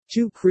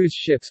Two cruise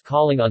ships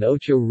calling on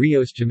Ocho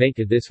Rios,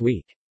 Jamaica this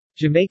week.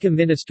 Jamaica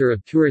Minister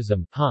of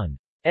Tourism, Hon.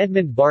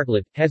 Edmund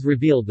Bartlett, has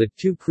revealed that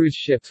two cruise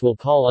ships will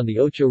call on the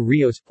Ocho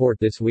Rios port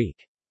this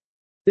week.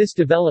 This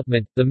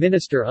development, the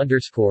minister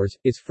underscores,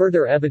 is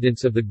further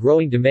evidence of the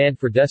growing demand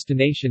for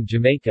destination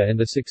Jamaica and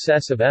the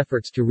success of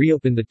efforts to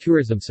reopen the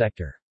tourism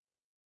sector.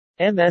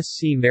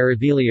 MSC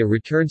Meraviglia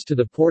returns to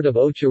the port of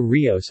Ocho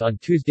Rios on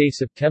Tuesday,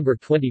 September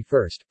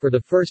 21, for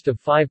the first of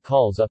 5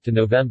 calls up to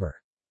November.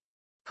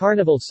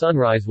 Carnival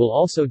Sunrise will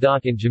also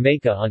dock in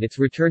Jamaica on its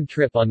return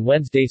trip on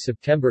Wednesday,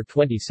 September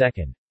 22.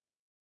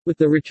 With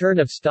the return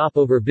of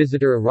stopover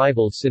visitor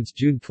arrivals since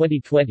June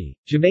 2020,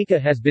 Jamaica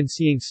has been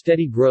seeing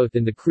steady growth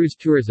in the cruise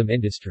tourism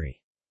industry.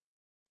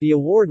 The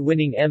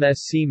award-winning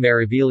MSC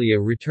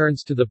Meraviglia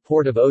returns to the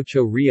port of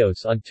Ocho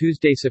Rios on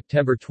Tuesday,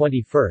 September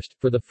 21,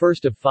 for the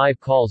first of 5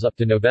 calls up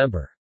to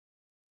November.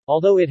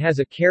 Although it has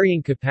a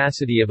carrying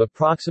capacity of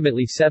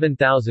approximately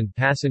 7,000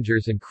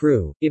 passengers and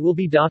crew, it will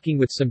be docking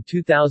with some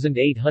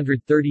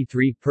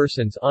 2,833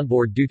 persons on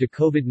board due to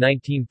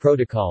COVID-19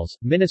 protocols,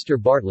 Minister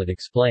Bartlett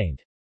explained.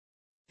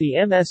 The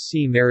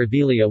MSC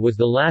Meraviglia was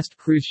the last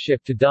cruise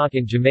ship to dock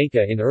in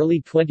Jamaica in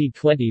early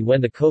 2020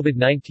 when the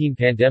COVID-19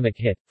 pandemic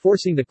hit,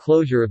 forcing the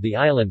closure of the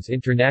island's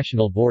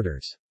international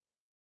borders.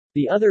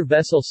 The other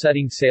vessel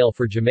setting sail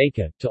for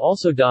Jamaica, to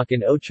also dock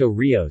in Ocho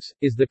Rios,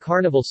 is the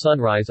Carnival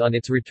Sunrise on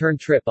its return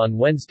trip on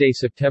Wednesday,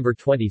 September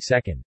 22.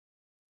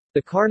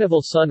 The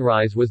Carnival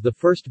Sunrise was the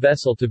first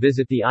vessel to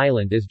visit the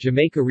island as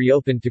Jamaica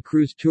reopened to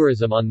cruise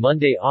tourism on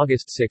Monday,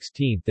 August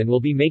 16 and will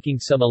be making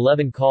some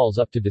 11 calls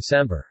up to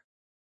December.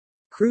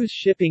 Cruise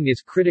shipping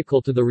is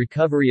critical to the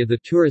recovery of the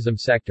tourism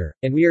sector,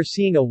 and we are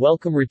seeing a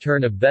welcome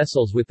return of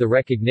vessels with the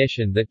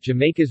recognition that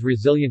Jamaica's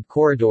resilient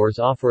corridors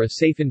offer a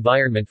safe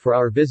environment for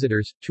our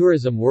visitors,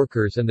 tourism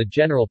workers and the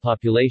general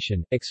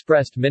population,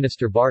 expressed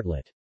Minister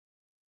Bartlett.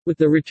 With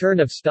the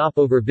return of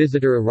stopover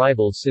visitor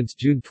arrivals since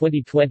June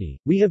 2020,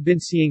 we have been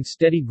seeing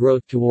steady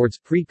growth towards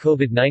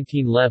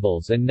pre-COVID-19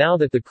 levels, and now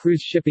that the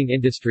cruise shipping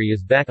industry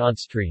is back on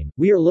stream,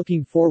 we are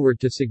looking forward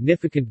to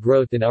significant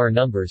growth in our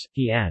numbers,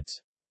 he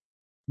adds.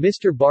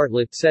 Mr.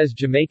 Bartlett says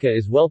Jamaica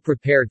is well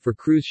prepared for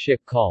cruise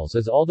ship calls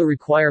as all the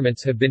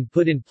requirements have been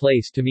put in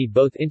place to meet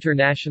both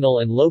international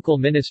and local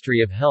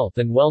Ministry of Health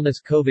and Wellness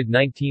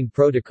COVID-19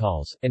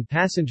 protocols, and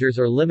passengers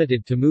are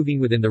limited to moving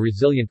within the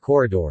resilient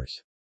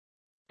corridors.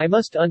 I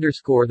must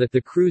underscore that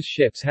the cruise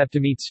ships have to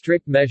meet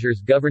strict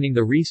measures governing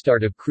the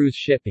restart of cruise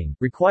shipping,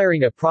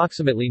 requiring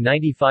approximately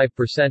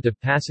 95% of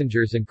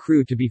passengers and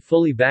crew to be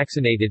fully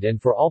vaccinated and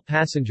for all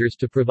passengers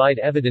to provide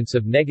evidence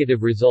of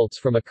negative results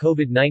from a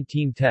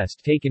COVID-19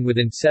 test taken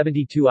within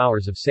 72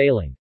 hours of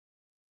sailing.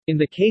 In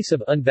the case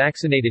of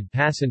unvaccinated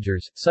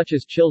passengers, such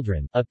as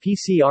children, a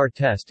PCR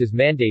test is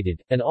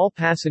mandated, and all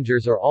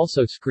passengers are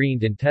also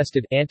screened and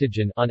tested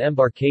antigen on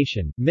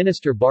embarkation,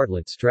 Minister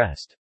Bartlett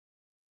stressed.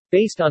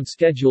 Based on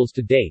schedules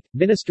to date,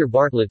 Minister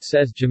Bartlett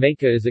says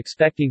Jamaica is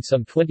expecting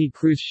some 20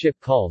 cruise ship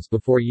calls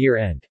before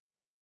year-end.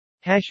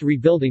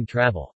 Rebuilding travel.